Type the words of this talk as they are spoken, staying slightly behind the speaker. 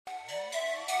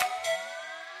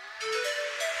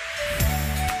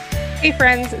Hey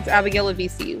friends, it's Abigail of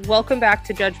VC. Welcome back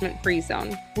to Judgment Free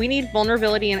Zone. We need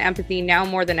vulnerability and empathy now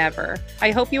more than ever.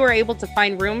 I hope you are able to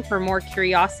find room for more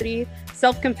curiosity,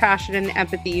 self-compassion, and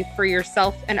empathy for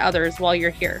yourself and others while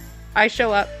you're here. I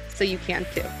show up so you can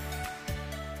too.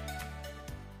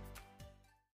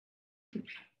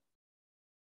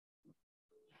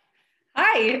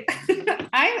 Hi,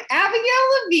 I'm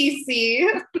Abigail of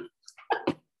VC.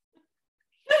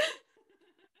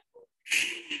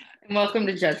 Welcome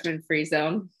to Judgment Free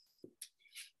Zone.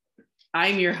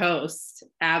 I'm your host,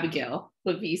 Abigail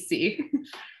VC.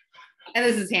 And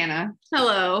this is Hannah.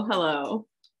 Hello.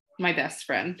 My best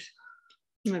friend.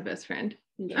 My best friend.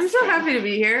 I'm so happy to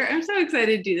be here. I'm so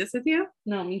excited to do this with you.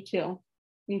 No, me too.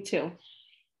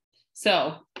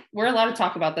 So we're allowed to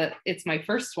talk about that. It's my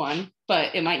first one,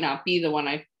 but it might not be the one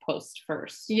I post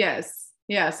first. Yes.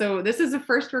 Yeah. So this is the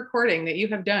first recording that you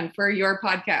have done for your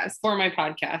podcast. For my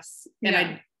podcast.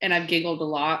 And I've giggled a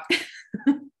lot.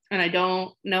 And I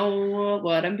don't know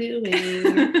what I'm doing.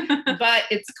 But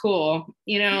it's cool.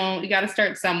 You know, you got to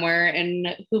start somewhere.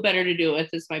 And who better to do it with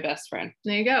is my best friend.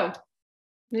 There you go.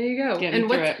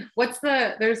 And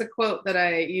there's a quote that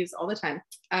I use all the time.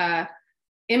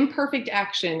 Imperfect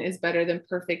action is better than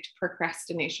perfect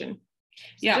procrastination.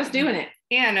 So just doing it.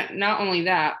 And not only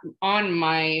that, on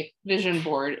my vision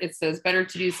board, it says better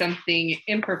to do something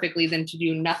imperfectly than to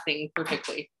do nothing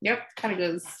perfectly. Yep. Kind of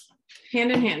goes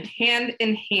hand in hand. Hand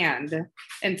in hand.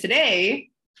 And today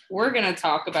we're going to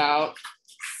talk about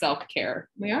self-care.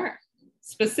 We are.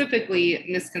 Specifically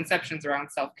misconceptions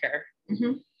around self-care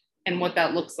and what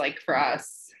that looks like for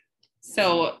us.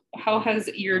 So how has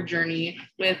your journey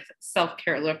with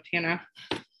self-care looked, Hannah?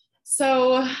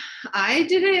 So I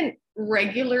didn't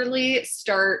regularly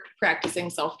start practicing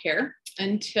self-care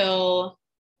until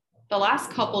the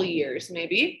last couple years,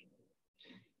 maybe.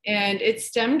 And it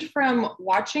stemmed from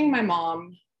watching my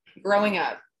mom growing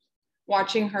up,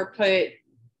 watching her put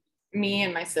me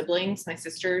and my siblings, my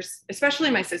sisters,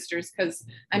 especially my sisters, because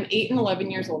I'm 8 and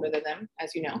 11 years older than them,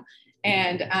 as you know.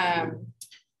 And,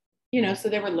 so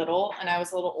they were little and I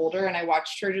was a little older, and I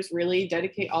watched her just really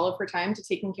dedicate all of her time to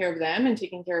taking care of them and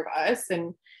taking care of us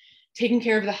and taking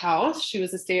care of the house. She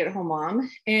was a stay-at-home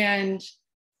mom. And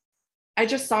I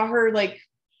just saw her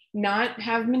not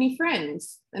have many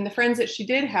friends. And the friends that she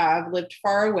did have lived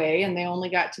far away, and they only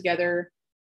got together.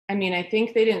 I mean, I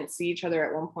think they didn't see each other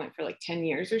at one point for 10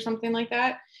 years or something like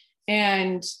that.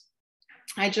 And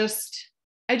I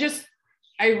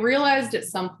realized at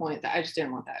some point that I just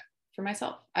didn't want that for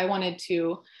myself. I wanted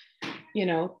to,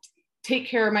 take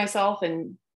care of myself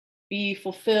and be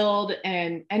fulfilled.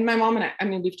 And my mom and I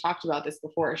mean, we've talked about this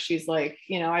before. She's like,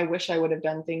 I wish I would have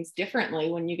done things differently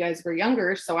when you guys were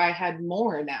younger, so I had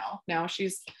more now. Now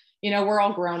she's, we're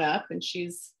all grown up and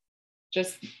she's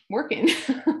just working.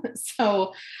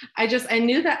 So I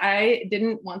knew that I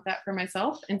didn't want that for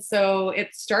myself. And so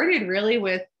it started really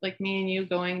with me and you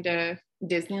going to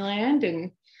Disneyland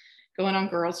and going on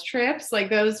girls' trips.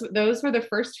 Those were the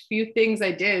first few things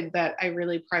I did that I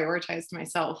really prioritized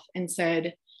myself and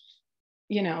said,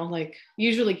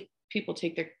 usually people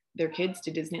take their kids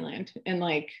to Disneyland. And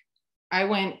I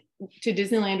went to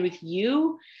Disneyland with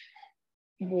you,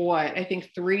 I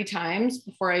think 3 times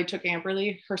before I took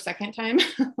Amberly her second time.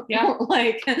 Yeah.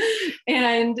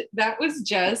 And that was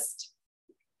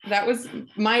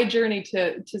my journey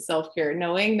to self-care,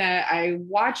 knowing that I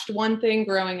watched one thing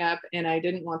growing up and I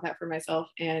didn't want that for myself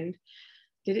and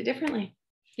did it differently.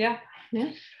 Yeah.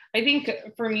 I think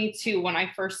for me too, when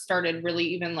I first started really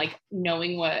even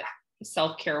knowing what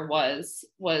self-care was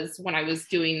when I was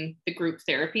doing the group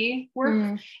therapy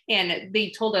work. And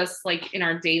they told us in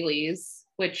our dailies,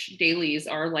 which dailies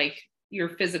are your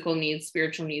physical needs,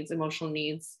 spiritual needs, emotional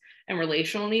needs, and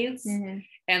relational needs.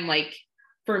 And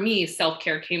for me,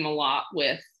 self-care came a lot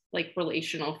with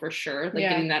relational, for sure,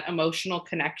 getting that emotional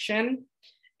connection.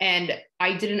 And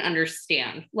I didn't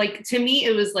understand, to me,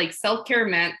 it was self-care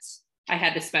meant I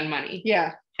had to spend money.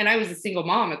 Yeah. And I was a single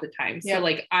mom at the time. So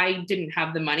I didn't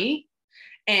have the money,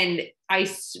 and I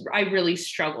really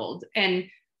struggled. And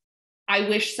I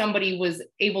wish somebody was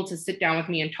able to sit down with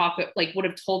me and talk, would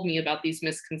have told me about these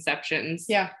misconceptions.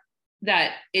 Yeah.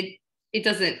 That it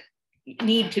doesn't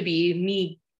need to be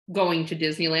me going to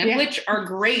Disneyland, which are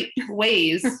great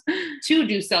ways to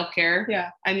do self-care.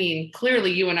 Yeah. I mean,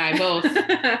 clearly you and I both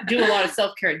do a lot of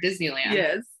self-care at Disneyland.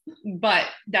 Yes. But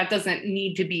that doesn't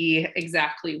need to be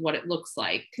exactly what it looks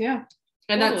like. Yeah.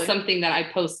 And totally. That's something that I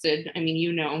posted,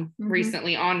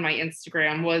 recently on my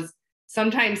Instagram, was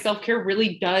sometimes self-care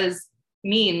really does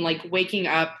mean waking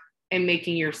up and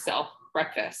making yourself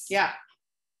breakfast. Yeah.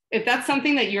 If that's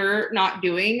something that you're not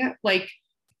doing,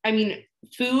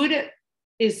 food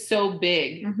is so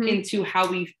big into how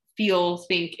we feel,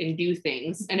 think, and do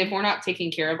things. And if we're not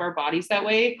taking care of our bodies that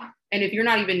way, and if you're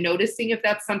not even noticing if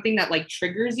that's something that like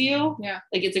triggers you,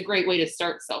 like it's a great way to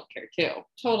start self-care too.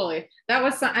 Totally.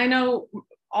 I know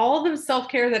all the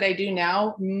self-care that I do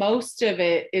now, most of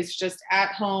it is just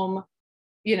at home,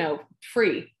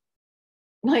 free.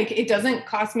 Like it doesn't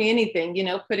cost me anything,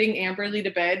 putting Amberly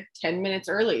to bed 10 minutes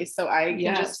early so I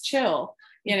can just chill,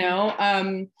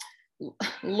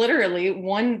 literally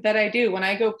one that I do when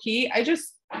I go pee, I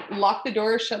just lock the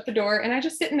door, shut the door, and I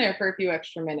just sit in there for a few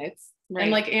extra minutes. Right.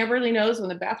 And like Amberly knows, when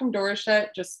the bathroom door is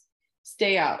shut, just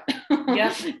stay out.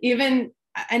 Yeah.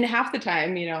 And half the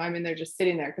time, I'm in there just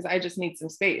sitting there because I just need some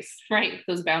space. Right.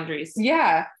 Those boundaries.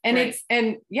 Yeah. And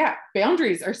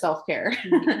boundaries are self-care.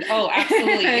 Oh,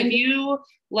 absolutely. If you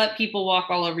let people walk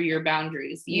all over your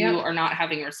boundaries, you are not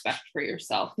having respect for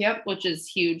yourself. Yep. Which is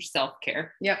huge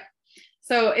self-care. Yep.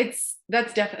 So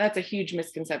that's a huge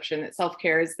misconception that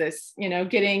self-care is this,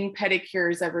 getting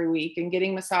pedicures every week and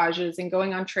getting massages and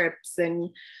going on trips and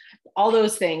all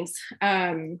those things.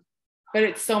 But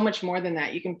it's so much more than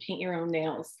that. You can paint your own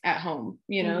nails at home.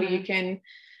 You can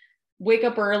wake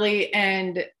up early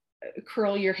and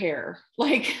curl your hair.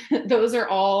 Like those are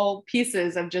all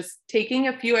pieces of just taking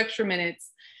a few extra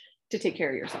minutes to take care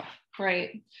of yourself.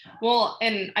 Right. Well,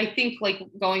 and I think like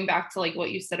going back to like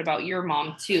what you said about your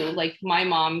mom too, like my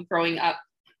mom growing up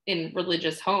in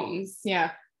religious homes.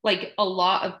 Yeah. Like a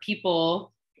lot of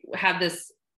people have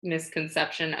this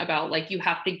misconception about like, you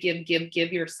have to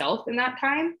give yourself in that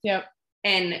time. Yep.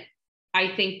 And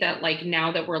I think that like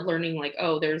now that we're learning like,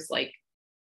 oh, there's like,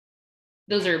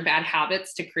 those are bad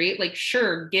habits to create, like,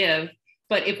 sure, give,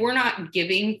 but if we're not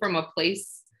giving from a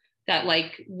place that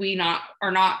like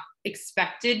are not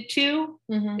expected to,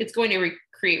 it's going to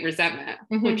create resentment,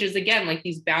 which is again, like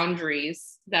these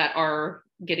boundaries that are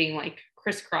getting like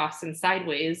crisscross and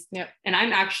sideways. Yep. And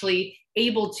I'm actually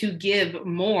able to give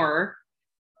more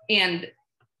and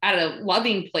at a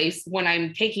loving place when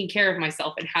I'm taking care of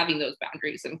myself and having those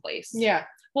boundaries in place. Yeah.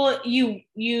 Well, you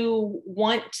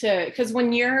want to, because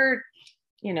when your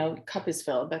cup is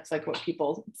filled, that's like what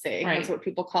people say. Right. That's what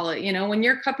people call it. When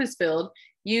your cup is filled,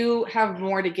 you have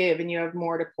more to give and you have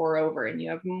more to pour over and you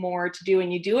have more to do,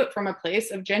 and you do it from a place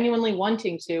of genuinely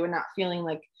wanting to and not feeling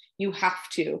like you have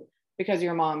to because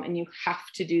you're a mom and you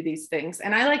have to do these things.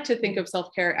 And I like to think of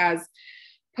self-care as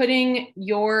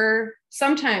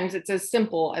sometimes it's as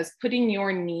simple as putting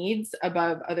your needs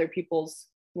above other people's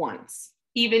wants.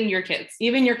 Even your kids.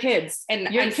 And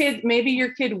maybe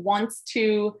your kid wants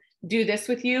to do this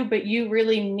with you, but you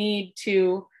really need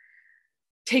to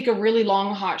take a really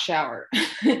long hot shower,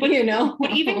 but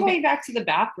even going back to the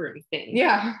bathroom thing.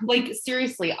 Yeah. Like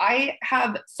seriously, I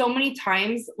have so many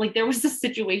times, like there was a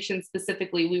situation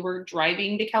specifically, we were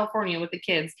driving to California with the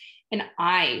kids and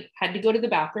I had to go to the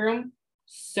bathroom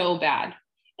so bad.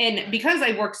 And because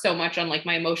I work so much on like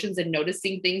my emotions and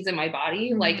noticing things in my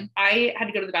body, like I had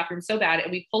to go to the bathroom so bad,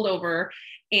 and we pulled over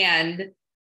and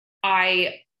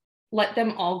I let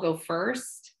them all go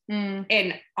first.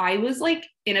 And I was like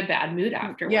in a bad mood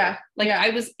afterward. Yeah. I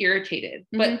was irritated,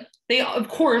 but they, of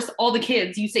course, all the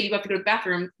kids, you say you have to go to the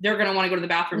bathroom, they're going to want to go to the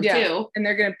bathroom too. And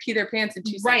they're going to pee their pants in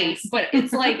 2 seconds. Right. But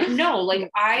it's like, no, like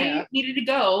I needed to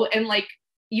go, and like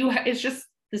it's just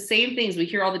the same things we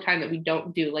hear all the time that we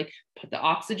don't do, like put the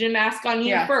oxygen mask on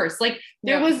you first. Like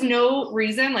there was no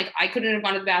reason, like I couldn't have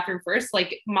gone to the bathroom first.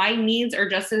 Like my needs are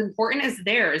just as important as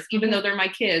theirs, even though they're my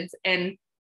kids, and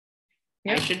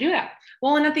I should do that.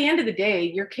 Well, and at the end of the day,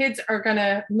 your kids are going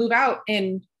to move out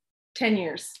in 10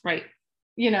 years. Right.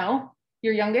 Your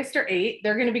youngest are 8.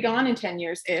 They're going to be gone in 10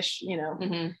 years ish,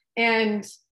 and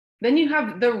then you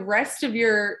have the rest of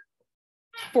your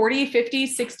 40, 50,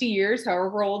 60 years,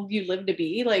 however old you live to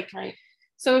be.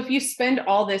 So if you spend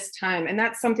all this time, and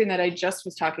that's something that I just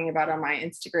was talking about on my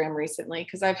Instagram recently,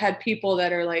 because I've had people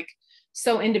that are like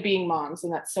so into being moms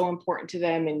and that's so important to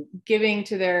them and giving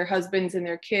to their husbands and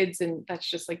their kids. And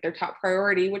that's just like their top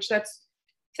priority, which that's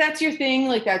your thing.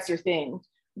 Like that's your thing.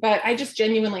 But I just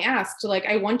genuinely asked, like,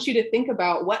 I want you to think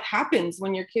about what happens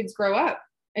when your kids grow up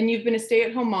and you've been a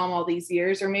stay-at-home mom all these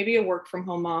years, or maybe a work from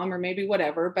home mom, or maybe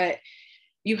whatever, but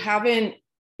you haven't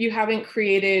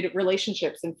created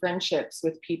relationships and friendships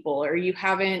with people, or you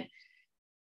haven't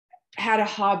had a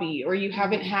hobby, or you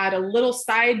haven't had a little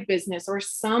side business or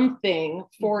something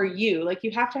for you. Like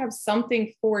you have to have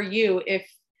something for you.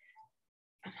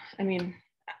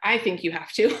 I think you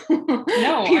have to.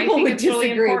 No, people would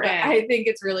disagree, but I think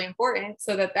it's really important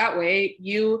so that way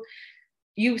you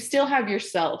still have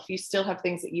yourself, you still have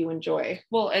things that you enjoy.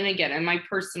 Well, and again, and my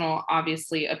personal,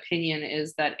 obviously, opinion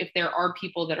is that if there are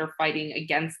people that are fighting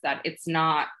against that, it's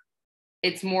not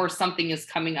it's more something is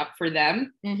coming up for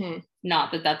them.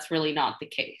 Not that that's really not the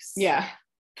case. Yeah.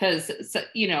 Because,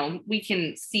 you know, we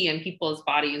can see in people's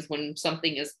bodies when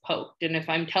something is poked. And if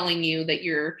I'm telling you that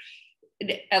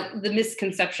the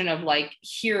misconception of like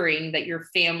hearing that your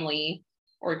family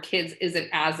or kids isn't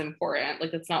as important,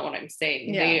 like, that's not what I'm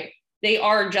saying. Yeah. They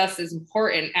are just as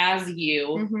important as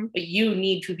you, but you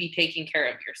need to be taking care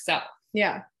of yourself.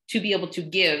 Yeah. To be able to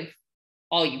give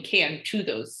all you can to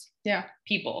those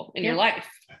people in your life.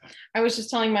 I was just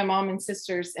telling my mom and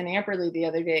sisters in Amberley the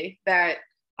other day that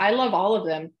I love all of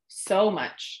them so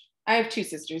much. I have 2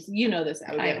 sisters. You know this,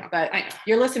 Abigail, but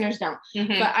your listeners don't.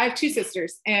 But I have 2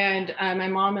 sisters, and my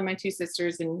mom and my 2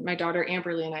 sisters and my daughter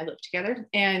Amberley and I live together.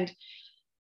 And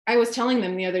I was telling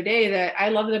them the other day that I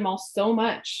love them all so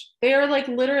much. They are like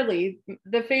literally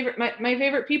the favorite, my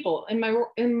favorite people in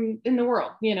the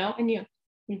world, you know, and you.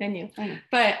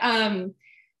 But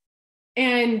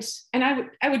and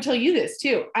I would tell you this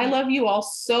too. I love you all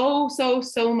so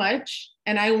much,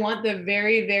 and I want the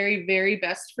very, very, very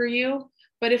best for you.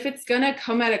 But if it's gonna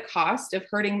come at a cost of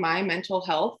hurting my mental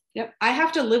health, I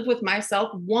have to live with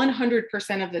myself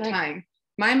 100% of the time.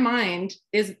 My mind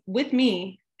is with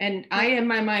me, and I am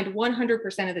my mind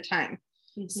 100% of the time.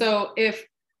 So if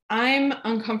I'm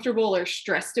uncomfortable or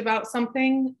stressed about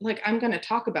something, like, I'm going to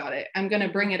talk about it. I'm going to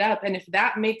bring it up. And if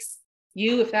that makes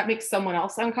someone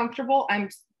else uncomfortable, I'm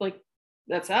like,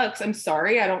 that sucks. I'm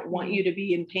sorry. I don't want you to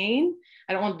be in pain.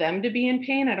 I don't want them to be in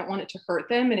pain. I don't want it to hurt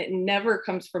them. And it never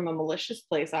comes from a malicious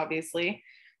place, obviously,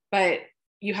 but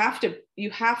you have to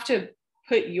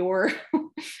put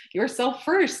yourself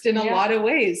first in a lot of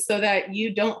ways, so that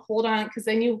you don't hold on, because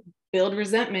then you build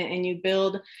resentment and you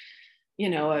build, you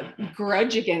know, a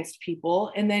grudge against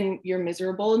people, and then you're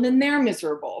miserable, and then they're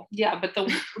miserable. Yeah. But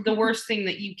the worst thing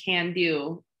that you can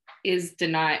do is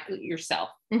deny yourself.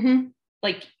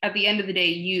 Like, at the end of the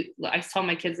day, I tell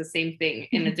my kids the same thing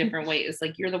in a different way. It's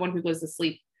like, you're the one who goes to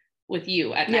sleep with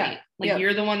you at night. Like,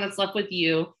 you're the one that's left with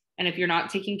you. And if you're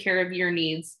not taking care of your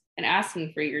needs and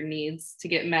asking for your needs to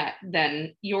get met,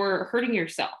 then you're hurting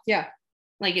yourself. Yeah.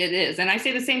 Like, it is. And I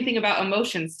say the same thing about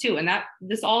emotions too. And that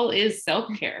this all is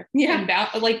self-care. Yeah.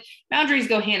 And like, boundaries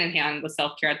go hand in hand with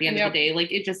self-care at the end of the day.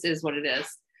 Like, it just is what it is.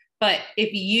 But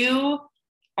if you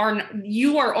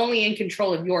are only in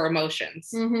control of your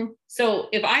emotions. So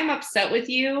if I'm upset with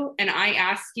you and I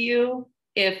ask you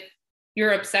if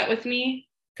you're upset with me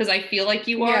because I feel like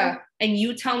you are, and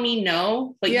you tell me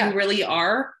no, but you really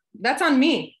are, that's on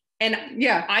me. And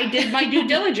I did my due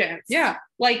diligence.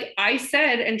 Like, I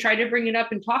said and tried to bring it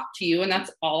up and talk to you, and that's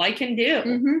all I can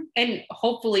do. And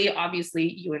hopefully, obviously,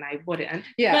 you and I wouldn't.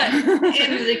 But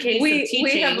in the case of teaching,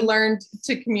 we have learned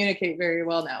to communicate very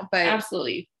well now. But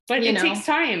absolutely. But it takes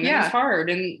time, and it's hard.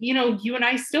 And, you know, you and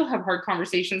I still have hard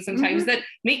conversations sometimes that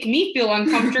make me feel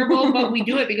uncomfortable, but we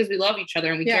do it because we love each other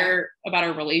and we care about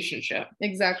our relationship.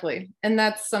 Exactly. And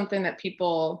that's something that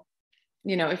people,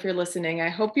 you know, if you're listening, I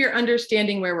hope you're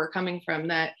understanding where we're coming from,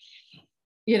 that,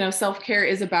 you know, self-care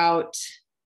is about,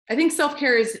 I think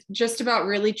self-care is just about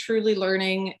really truly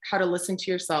learning how to listen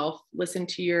to yourself, listen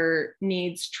to your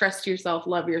needs, trust yourself,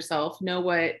 love yourself, know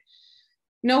what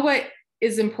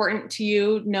is important to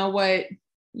you, know what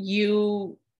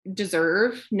you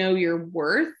deserve, know your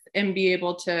worth, and be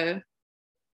able to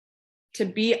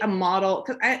be a model.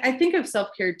 Because I think of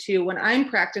self-care too, when I'm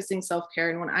practicing self-care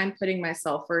and when I'm putting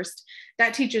myself first,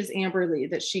 that teaches Amberly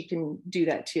that she can do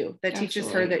that too. That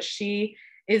teaches her that she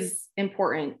is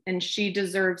important and she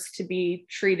deserves to be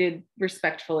treated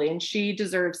respectfully, and she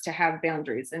deserves to have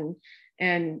boundaries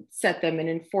and set them and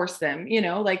enforce them, you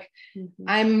know, like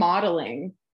I'm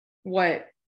modeling what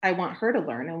I want her to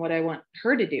learn and what I want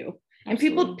her to do. And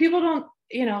people don't,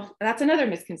 you know, that's another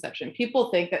misconception. People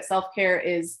think that self-care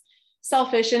is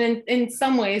selfish, and in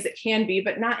some ways it can be,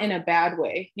 but not in a bad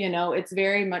way. You know, it's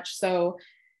very much so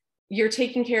you're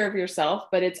taking care of yourself,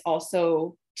 but it's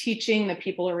also teaching the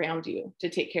people around you to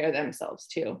take care of themselves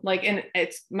too. Like, and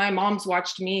it's, my mom's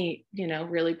watched me, you know,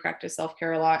 really practice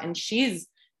self-care a lot, and she's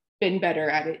been better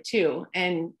at it too.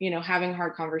 And, you know, having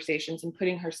hard conversations and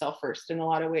putting herself first in a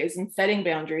lot of ways and setting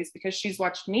boundaries because she's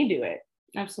watched me do it.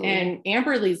 Absolutely. And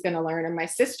Amberly's going to learn, and my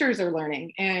sisters are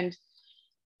learning, and,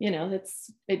 you know,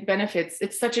 it benefits.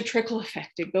 It's such a trickle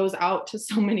effect. It goes out to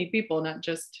so many people, not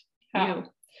just you.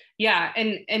 Yeah.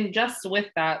 And just with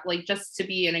that, like, just to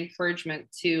be an encouragement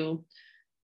to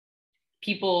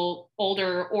people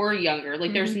older or younger,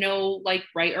 like there's no like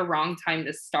right or wrong time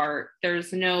to start.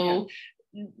 There's no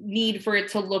need for it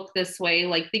to look this way.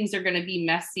 Like, things are going to be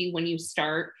messy when you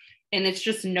start, and it's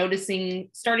just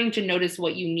starting to notice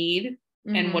what you need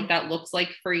and what that looks like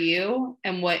for you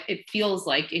and what it feels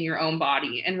like in your own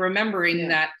body, and remembering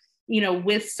that,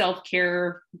 with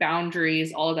self-care,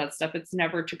 boundaries, all of that stuff, it's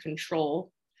never to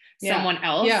control someone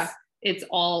else. Yeah. It's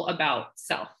all about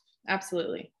self.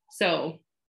 Absolutely. So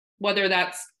whether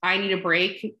that's I need a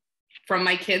break from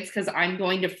my kids because I'm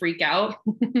going to freak out,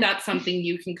 that's something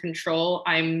you can control.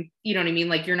 You know what I mean?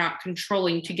 Like, you're not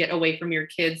controlling to get away from your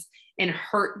kids and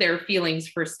hurt their feelings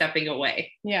for stepping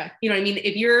away. Yeah. You know what I mean?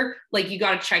 If you're like, you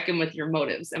got to check in with your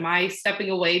motives. Am I stepping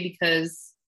away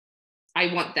because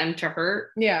I want them to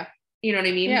hurt? Yeah. You know what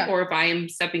I mean? Yeah. Or if I am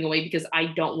stepping away because I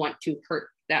don't want to hurt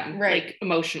them, right, like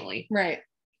emotionally. Right.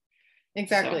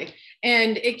 Exactly. So.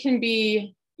 And it can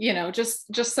be, just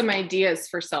some ideas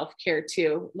for self-care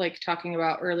too, like talking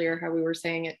about earlier, how we were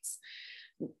saying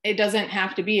it doesn't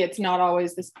have to be, it's not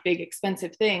always this big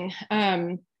expensive thing.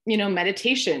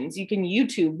 Meditations, you can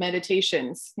YouTube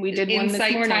meditations. We did one this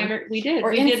morning. Timer. We did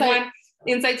one.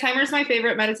 Insight Timer is my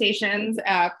favorite meditations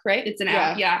app, right? It's an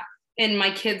app. Yeah. And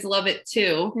my kids love it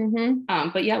too. Mm-hmm.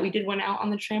 But yeah, we did one out on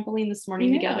the trampoline this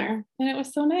morning together. And it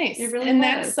was so nice. It really was.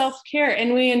 That's self-care.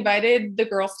 And we invited the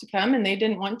girls to come and they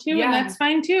didn't want to, and that's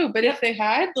fine too. But if they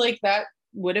had, that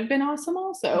would have been awesome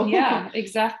also. Yeah,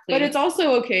 exactly. But it's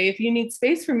also okay if you need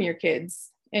space from your kids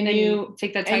and you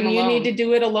take that time and alone. You need to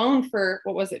do it alone for,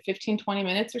 what was it, 15, 20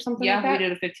 minutes or something like that? Yeah, we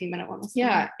did a 15-minute one.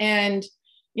 Yeah. And,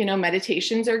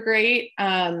 meditations are great.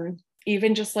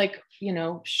 Even just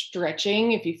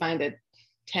stretching, if you find a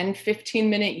 10,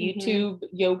 15-minute YouTube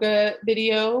yoga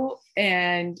video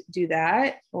and do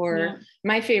that. Or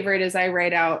my favorite is I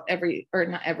write out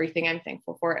not everything I'm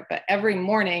thankful for it, but every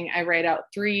morning I write out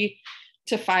 3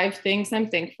 to 5 things I'm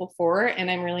thankful for. And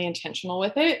I'm really intentional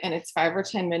with it. And it's 5 or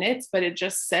 10 minutes, but it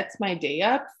just sets my day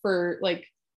up for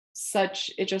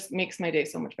it just makes my day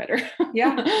so much better.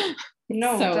 Yeah.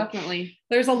 No, definitely.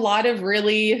 There's a lot of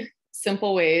really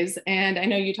simple ways. And I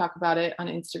know you talk about it on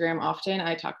Instagram often.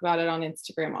 I talk about it on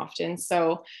Instagram often.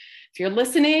 So if you're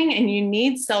listening and you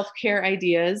need self-care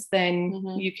ideas, then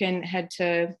you can head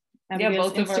to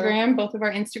both of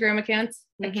our Instagram accounts.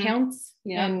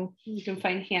 Yeah. And you can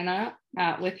find Hannah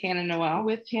with Hannah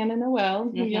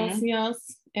Noel.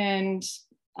 Yes. And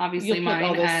obviously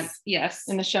mine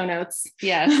in the show notes.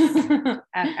 Yes.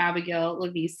 At Abigail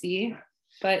Lavisi.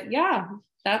 But yeah,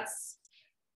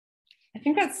 I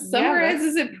think that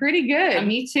summarizes it pretty good.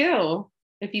 Me too.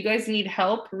 If you guys need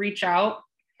help, reach out.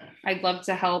 I'd love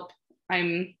to help.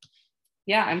 I'm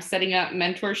setting up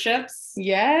mentorships.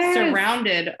 Yes.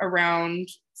 Surrounded around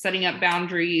setting up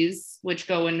boundaries, which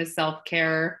go into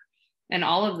self-care and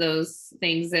all of those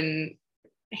things. And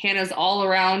Hannah's all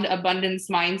around abundance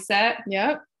mindset.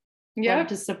 Yep. Love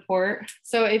to support.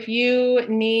 So if you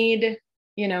need,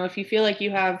 if you feel like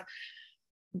you have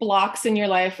blocks in your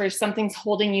life or something's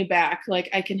holding you back,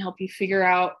 I can help you figure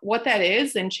out what that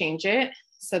is and change it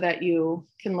so that you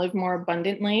can live more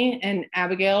abundantly. And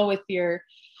Abigail, with your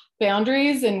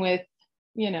boundaries and with,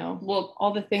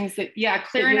 all the things that,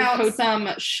 clearing out some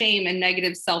shame and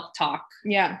negative self-talk.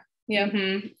 Yeah. Yeah.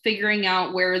 Figuring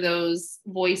out where those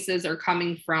voices are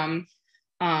coming from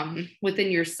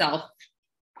within yourself,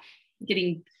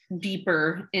 getting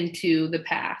deeper into the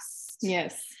past.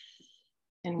 Yes.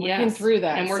 And working through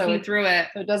that. And working through it.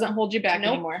 So it doesn't hold you back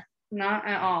anymore. Not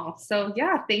at all. So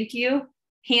thank you,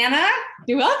 Hannah.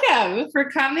 You're welcome for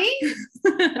coming,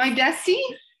 my bestie.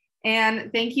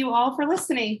 And thank you all for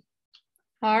listening.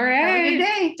 All right. Have a good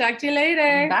day. Talk to you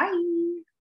later. Bye.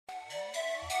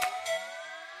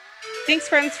 Thanks,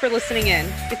 friends, for listening in.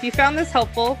 If you found this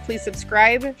helpful, please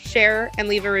subscribe, share, and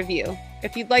leave a review.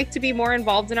 If you'd like to be more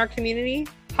involved in our community,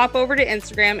 hop over to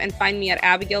Instagram and find me at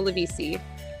Abigail Lavisi.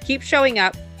 Keep showing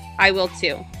up. I will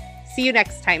too. See you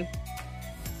next time.